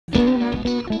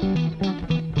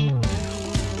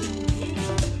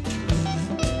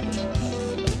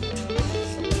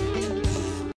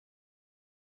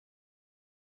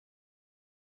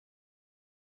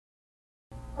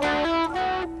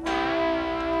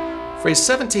Phrase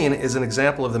 17 is an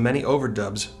example of the many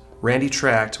overdubs Randy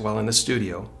tracked while in the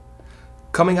studio.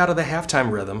 Coming out of the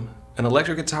halftime rhythm, an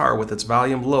electric guitar with its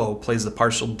volume low plays the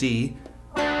partial D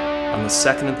on the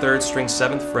 2nd and 3rd string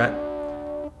 7th fret,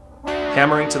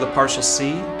 hammering to the partial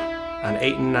C on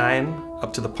 8 and 9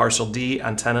 up to the partial D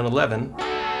on 10 and 11,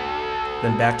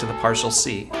 then back to the partial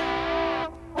C.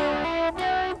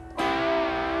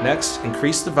 Next,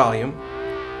 increase the volume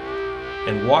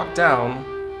and walk down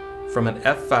from an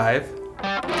F5,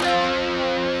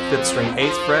 5th string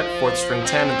 8th fret, 4th string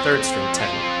 10, and 3rd string 10.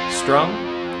 Strum,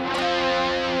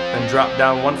 then drop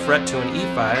down 1 fret to an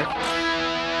E5,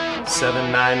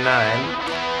 7, 9, 9,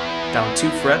 down 2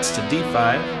 frets to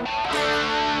D5,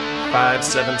 5,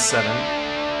 7, 7,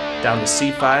 down to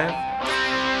C5, 3, 5,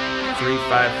 5,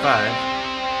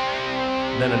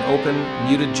 then an open,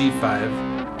 muted G5,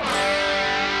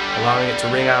 allowing it to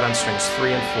ring out on strings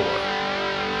 3 and 4.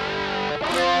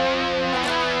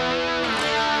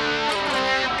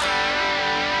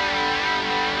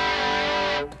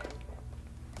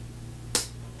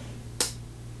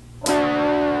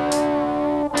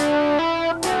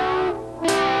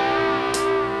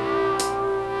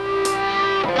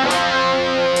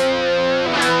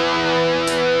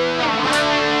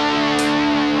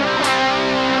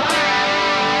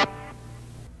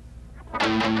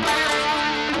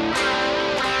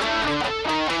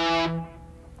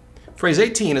 Phrase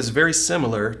 18 is very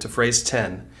similar to phrase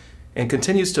 10 and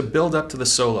continues to build up to the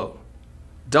solo.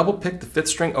 Double pick the 5th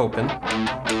string open,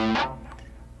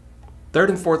 3rd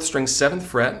and 4th string 7th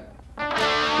fret,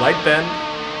 light bend,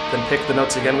 then pick the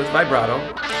notes again with vibrato,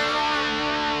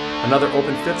 another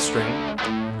open 5th string,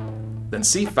 then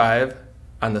C5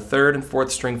 on the 3rd and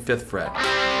 4th string 5th fret.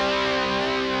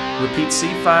 Repeat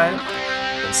C5,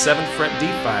 then 7th fret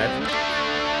D5,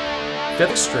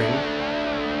 5th string,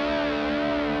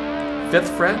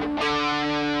 5th fret,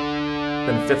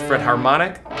 then 5th fret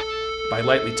harmonic by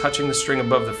lightly touching the string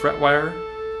above the fret wire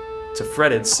to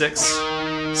fretted 6,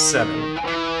 7.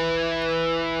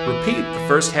 Repeat the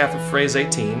first half of phrase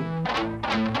 18,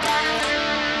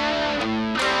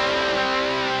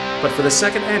 but for the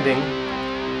second ending,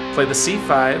 play the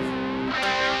C5,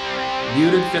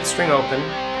 muted 5th string open,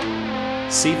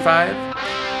 C5,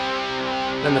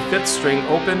 then the 5th string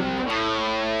open,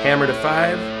 hammer to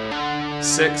 5,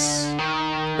 6,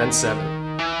 then 7.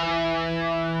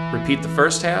 Repeat the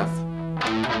first half.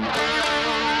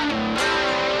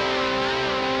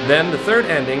 Then the third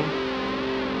ending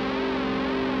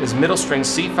is middle string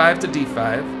C5 to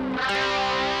D5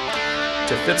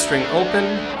 to 5th string open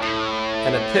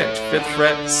and a picked 5th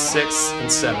fret, 6th, and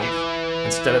 7th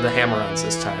instead of the hammer-ons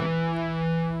this time.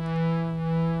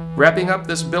 Wrapping up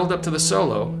this build-up to the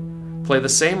solo, play the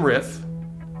same riff,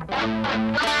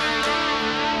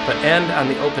 but end on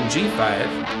the open G5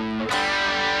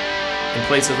 in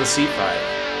place of the C5.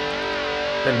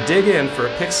 Then dig in for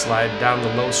a pick slide down the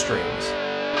low strings.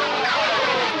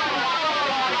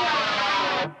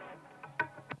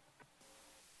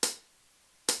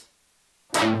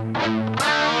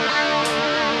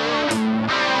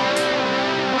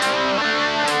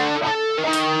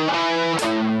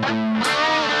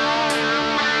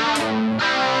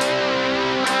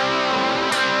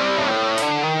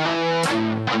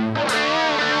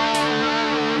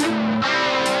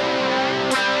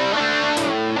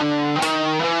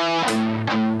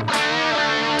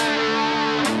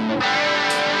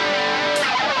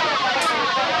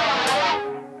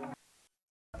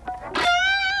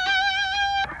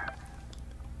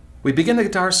 We begin the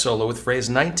guitar solo with phrase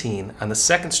 19 on the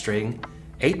 2nd string,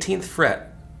 18th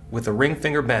fret with a ring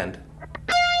finger bend.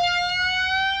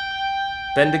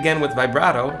 Bend again with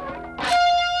vibrato.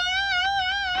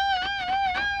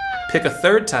 Pick a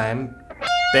 3rd time,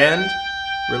 bend,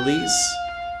 release,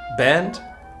 bend,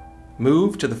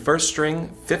 move to the 1st string,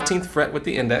 15th fret with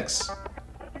the index,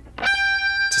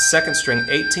 to 2nd string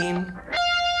 18,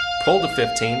 pull to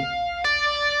 15,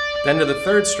 then to the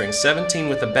 3rd string 17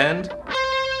 with a bend,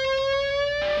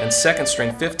 and 2nd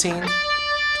string 15 to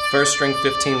 1st string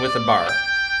 15 with a bar.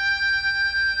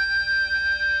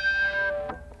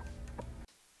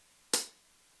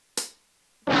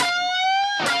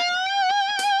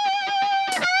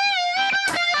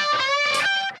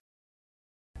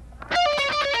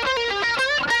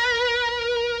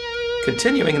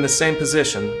 Continuing in the same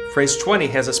position, phrase 20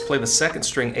 has us play the 2nd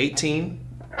string 18,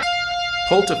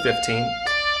 pull to 15,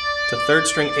 to 3rd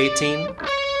string 18,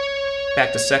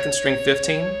 back to 2nd string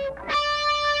 15,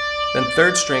 then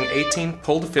 3rd string 18,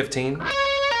 pull to 15,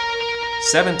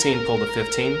 17, pull to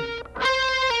 15,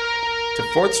 to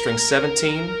 4th string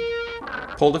 17,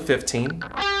 pull to 15,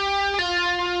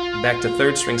 back to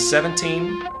 3rd string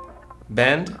 17,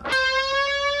 bend,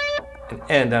 and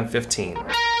end on 15.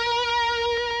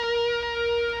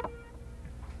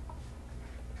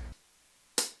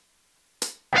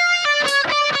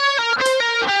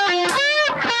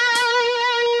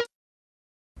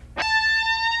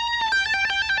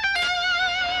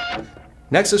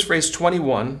 Next is phrase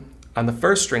 21. On the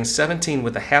first string, 17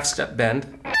 with a half step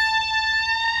bend,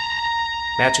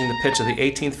 matching the pitch of the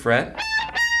 18th fret.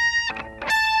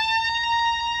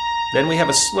 Then we have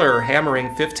a slur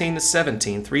hammering 15 to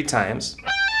 17 3 times.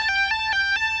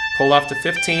 Pull off to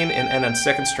 15 and end on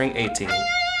second string 18.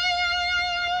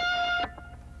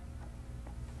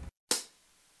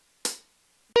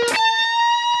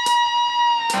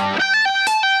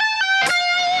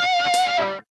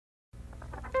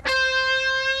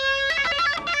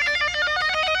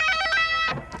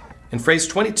 In phrase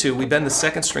 22, we bend the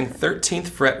second string 13th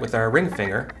fret with our ring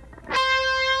finger,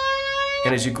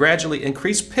 and as you gradually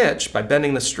increase pitch by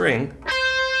bending the string,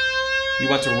 you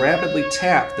want to rapidly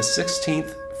tap the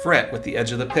 16th fret with the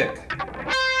edge of the pick.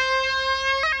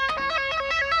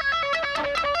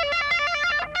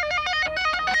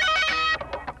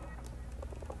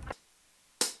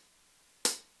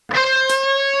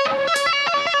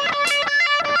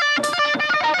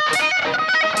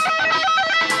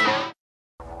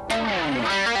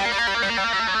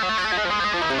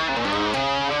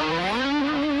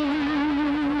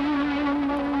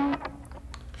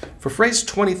 For phrase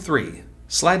 23,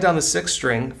 slide down the 6th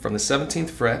string from the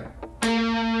 17th fret,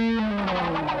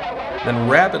 then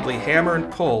rapidly hammer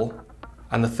and pull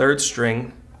on the 3rd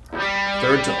string,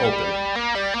 3rd to open.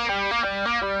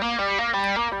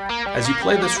 As you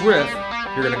play this riff,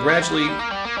 you're going to gradually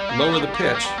lower the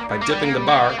pitch by dipping the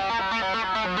bar,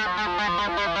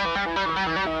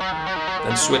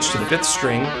 then switch to the 5th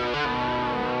string,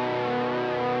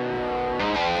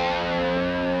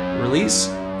 release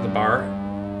the bar,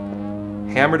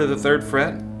 hammer to the 3rd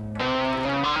fret,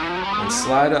 and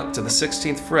slide up to the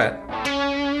 16th fret,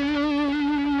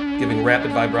 giving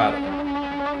rapid vibrato.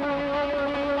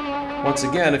 Once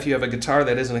again, if you have a guitar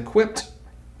that isn't equipped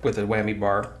with a whammy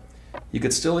bar, you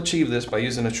could still achieve this by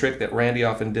using a trick that Randy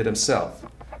often did himself.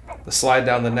 The slide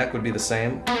down the neck would be the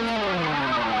same,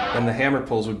 and the hammer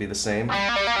pulls would be the same,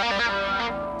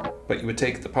 but you would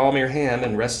take the palm of your hand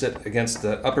and rest it against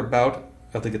the upper bout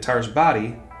of the guitar's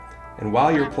body, and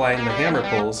while you're applying the hammer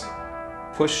pulls,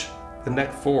 push the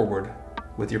neck forward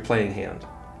with your playing hand.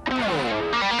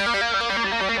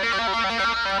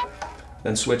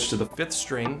 Then switch to the 5th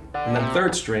string and then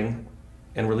 3rd string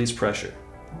and release pressure.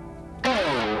 And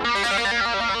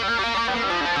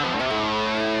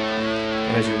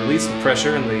as you release the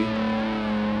pressure and the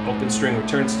open string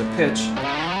returns to pitch,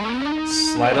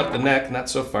 slide up the neck, not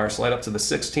so far, slide up to the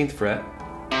 16th fret,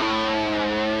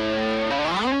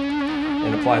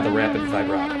 and apply the rapid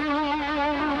vibrato.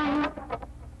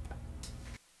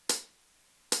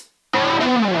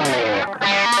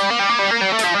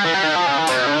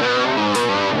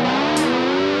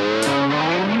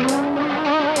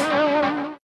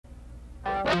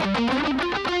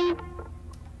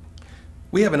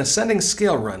 We have an ascending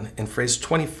scale run in phrase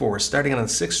 24, starting on the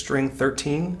 6th string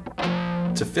 13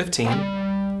 to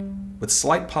 15 with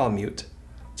slight palm mute,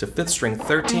 to 5th string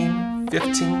 13,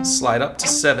 15, slide up to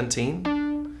 17,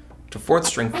 to 4th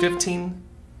string 15,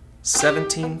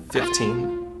 17,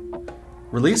 15,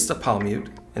 release the palm mute,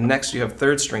 and next you have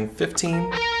 3rd string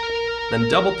 15, then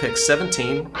double pick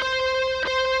 17,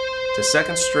 to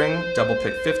 2nd string, double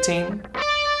pick 15,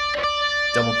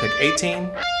 double pick 18,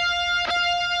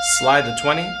 slide to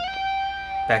 20,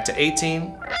 back to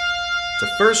 18, to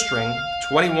 1st string,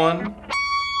 21,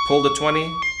 pull to 20,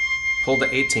 pull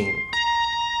to 18.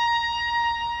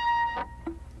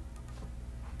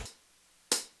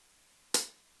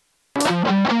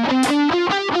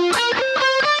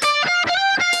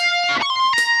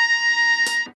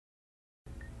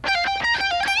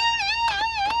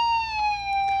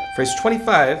 Phrase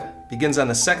 25 begins on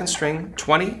the 2nd string,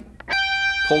 20,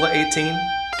 pull to 18,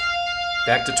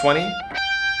 back to 20,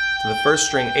 to the 1st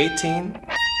string 18,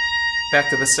 back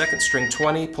to the 2nd string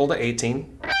 20, pull to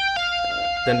 18,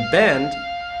 then bend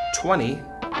 20,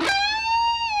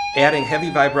 adding heavy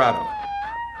vibrato.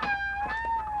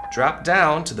 Drop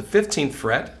down to the 15th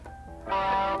fret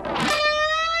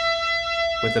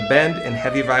with a bend and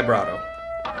heavy vibrato.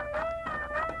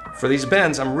 For these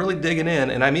bends, I'm really digging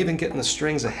in, and I'm even getting the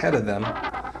strings ahead of them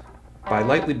by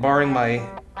lightly barring my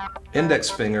index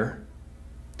finger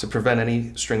to prevent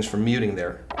any strings from muting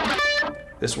there.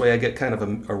 This way I get kind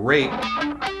of a rate,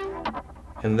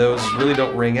 and those really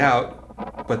don't ring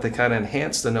out, but they kind of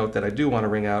enhance the note that I do want to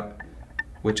ring out,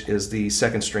 which is the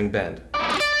 2nd string bend.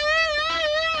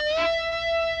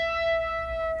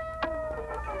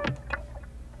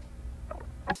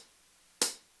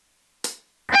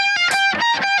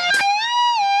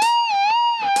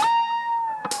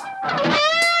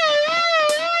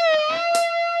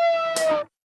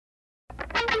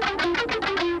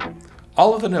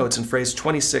 All of the notes in phrase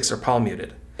 26 are palm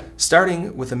muted.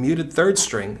 Starting with a muted third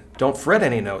string, don't fret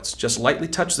any notes, just lightly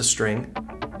touch the string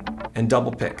and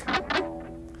double pick.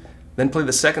 Then play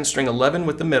the second string 11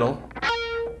 with the middle,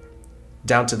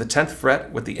 down to the 10th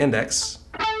fret with the index,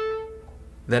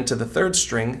 then to the third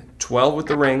string 12 with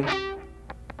the ring,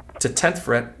 to 10th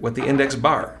fret with the index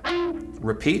bar.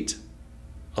 Repeat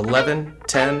 11,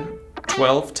 10,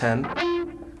 12,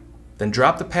 10, then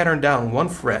drop the pattern down 1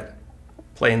 fret,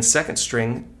 playing second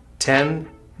string 10,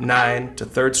 9 to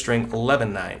third string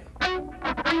 11, 9.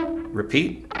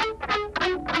 Repeat,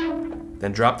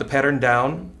 then drop the pattern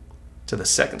down to the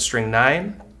second string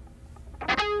 9,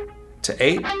 to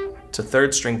 8, to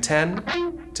third string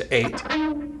 10, to 8,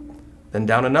 then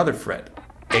down another fret,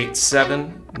 8,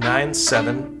 7, 9,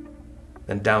 7,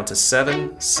 then down to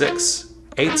 7, 6,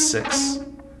 8, 6,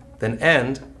 then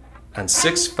end on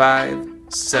 6, 5,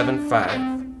 7,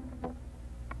 5.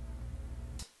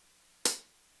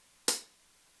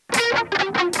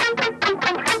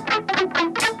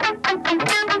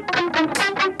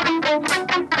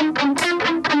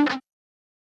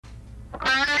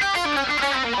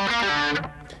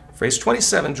 Phrase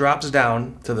 27 drops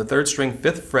down to the third string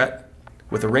 5th fret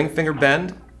with a ring finger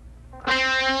bend,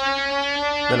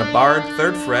 then a barred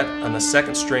 3rd fret on the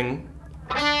second string,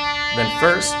 then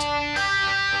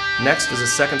 1st. Next is a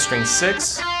second string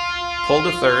 6, pull to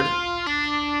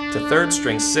 3rd, to 3rd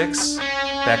string 6,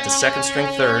 back to second string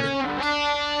 3rd,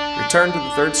 return to the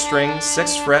 3rd string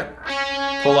 6th fret,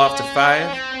 pull off to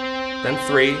 5, then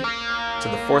 3, to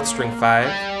the 4th string 5,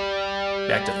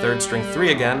 back to 3rd string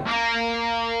 3 again,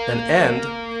 then end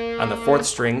on the 4th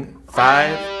string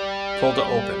 5, pull to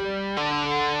open.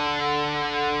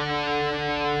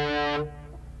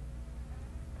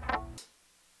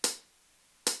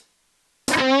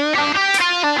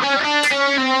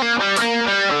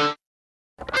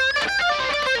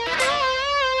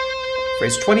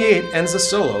 Phrase 28 ends the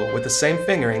solo with the same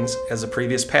fingerings as the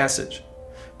previous passage,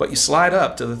 but you slide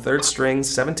up to the 3rd string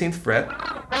 17th fret,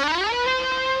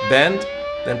 bend,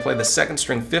 then play the 2nd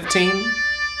string 15,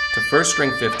 to 1st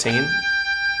string 15,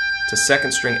 to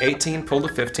 2nd string 18, pull to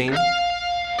 15, and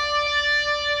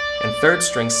 3rd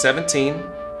string 17,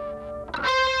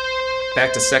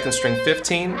 back to 2nd string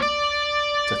 15,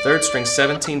 to 3rd string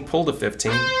 17, pull to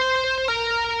 15,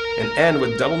 and end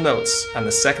with double notes on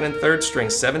the 2nd and 3rd string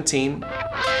 17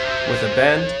 with a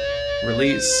bend,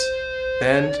 release,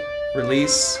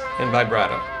 and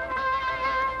vibrato.